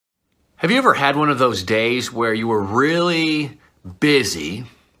Have you ever had one of those days where you were really busy?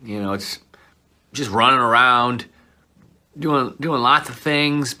 It's just running around, doing lots of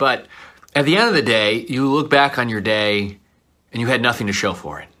things, but at the end of the day, you look back on your day and you had nothing to show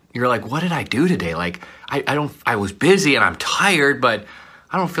for it. You're like, what did I do today? Like, I was busy and I'm tired, but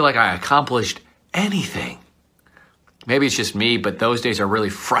I don't feel like I accomplished anything. Maybe it's just me, but those days are really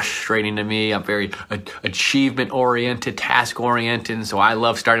frustrating to me. I'm very achievement-oriented, task-oriented, and so I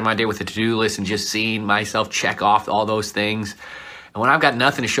love starting my day with a to-do list and just seeing myself check off all those things. And when I've got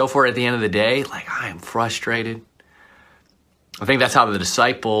nothing to show for it at the end of the day, like, I am frustrated. I think that's how the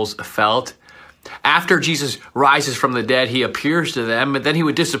disciples felt. After Jesus rises from the dead, he appears to them, but then he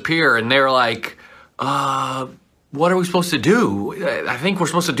would disappear, and they're like, what are we supposed to do? I think we're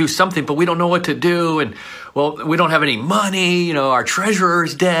supposed to do something, but we don't know what to do. And, well, we don't have any money. Our treasurer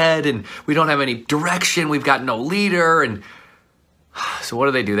is dead, and we don't have any direction. We've got no leader. And so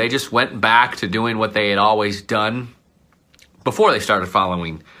what do? They just went back to doing what they had always done before they started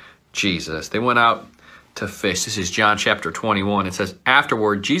following Jesus. They went out to fish. This is John chapter 21. It says,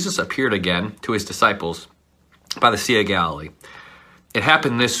 afterward, Jesus appeared again to his disciples by the Sea of Galilee. It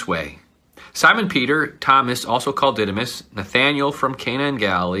happened this way. Simon Peter, Thomas, also called Didymus, Nathanael from Cana in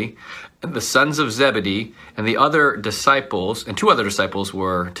Galilee, and the sons of Zebedee, and the other disciples, and two other disciples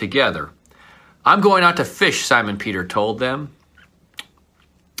were together. I'm going out to fish, Simon Peter told them.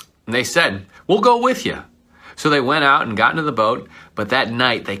 And they said, we'll go with you. So they went out and got into the boat, but that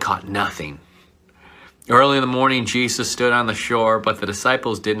night they caught nothing. Early in the morning, Jesus stood on the shore, but the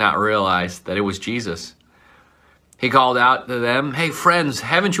disciples did not realize that it was Jesus. He called out to them, hey, friends,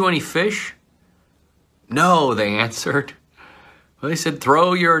 haven't you any fish? No, they answered. Well, they said,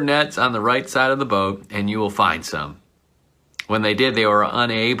 throw your nets on the right side of the boat and you will find some. When they did, they were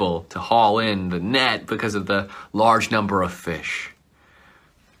unable to haul in the net because of the large number of fish.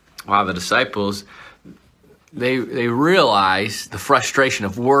 Wow, the disciples, they realized the frustration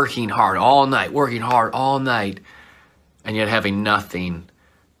of working hard all night, and yet having nothing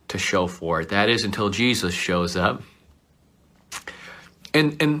to show for it. That is until Jesus shows up.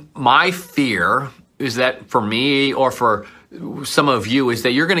 And my fear is that for me or for some of you is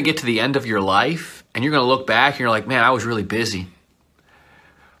that you're going to get to the end of your life and you're going to look back and you're like, man, I was really busy.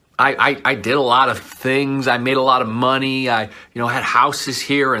 I did a lot of things. I made a lot of money. I had houses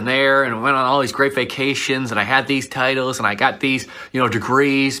here and there and went on all these great vacations and I had these titles and I got these,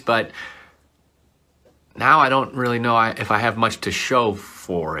 degrees, but now I don't really know if I have much to show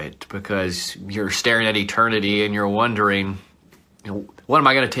for it, because you're staring at eternity and you're wondering, what am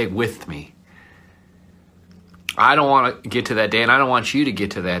I going to take with me? I don't want to get to that day, and I don't want you to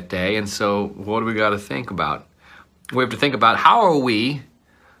get to that day. And so what do we got to think about? We have to think about, how are we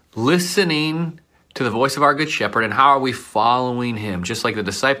listening to the voice of our good shepherd, and how are we following him? Just like the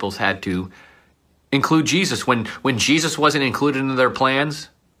disciples had to include Jesus. When Jesus wasn't included in their plans,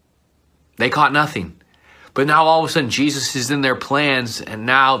 they caught nothing. But now all of a sudden Jesus is in their plans, and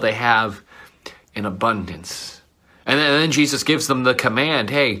now they have an abundance. And then Jesus gives them the command,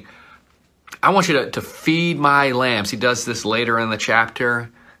 hey, I want you to feed my lambs. He does this later in the chapter.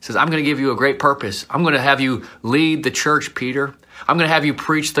 He says, I'm going to give you a great purpose. I'm going to have you lead the church, Peter. I'm going to have you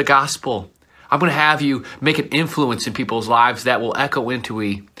preach the gospel. I'm going to have you make an influence in people's lives that will echo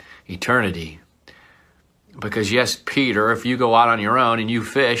into eternity. Because yes, Peter, if you go out on your own and you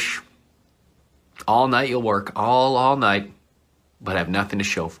fish, all night you'll work, all night, but have nothing to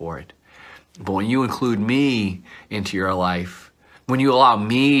show for it. But when you include me into your life, when you allow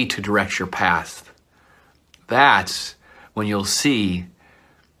me to direct your path, that's when you'll see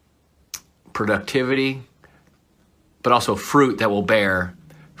productivity, but also fruit that will bear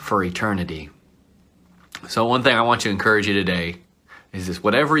for eternity. So one thing I want to encourage you today is this: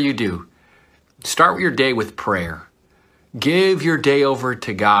 whatever you do, start your day with prayer. Give your day over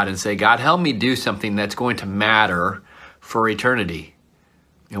to God and say, God, help me do something that's going to matter for eternity.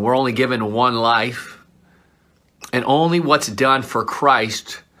 And we're only given one life, and only what's done for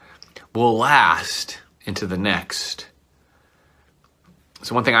Christ will last into the next.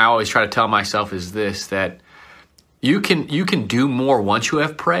 So one thing I always try to tell myself is this, that you can do more once you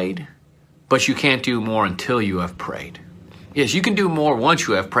have prayed, but you can't do more until you have prayed. Yes, you can do more once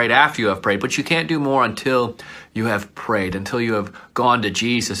you have prayed, after you have prayed, but you can't do more until you have prayed, until you have gone to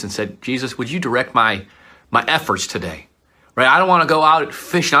Jesus and said, Jesus, would you direct my efforts today? Right? I don't want to go out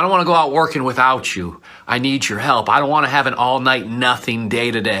fishing. I don't want to go out working without you. I need your help. I don't want to have an all-night nothing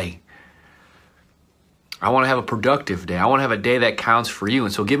day today. I want to have a productive day. I want to have a day that counts for you.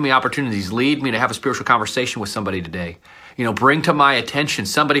 And so give me opportunities. Lead me to have a spiritual conversation with somebody today. Bring to my attention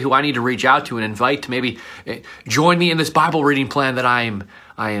somebody who I need to reach out to and invite to maybe join me in this Bible reading plan that I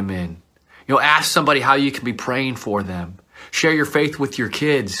am in. Ask somebody how you can be praying for them. Share your faith with your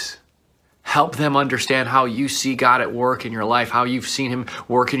kids. Help them understand how you see God at work in your life, how you've seen him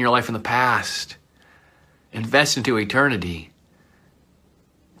work in your life in the past. Invest into eternity.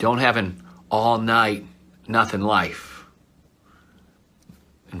 Don't have an all-night, nothing life.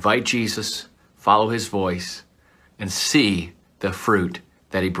 Invite Jesus, follow his voice, and see the fruit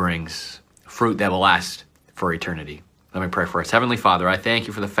that he brings. Fruit that will last for eternity. Let me pray for us. Heavenly Father, I thank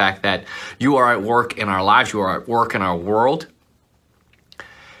you for the fact that you are at work in our lives. You are at work in our world.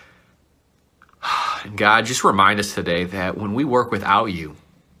 And God, just remind us today that when we work without you,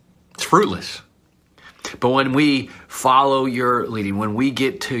 it's fruitless. But when we follow your leading, when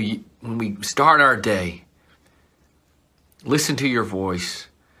we start our day, listen to your voice,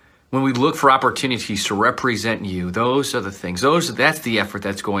 when we look for opportunities to represent you, those are the things. That's the effort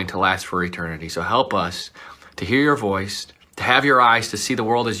that's going to last for eternity. So help us to hear your voice, to have your eyes to see the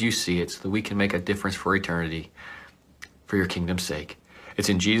world as you see it, so that we can make a difference for eternity, for your kingdom's sake. It's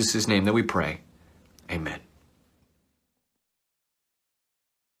in Jesus' name that we pray. Amen.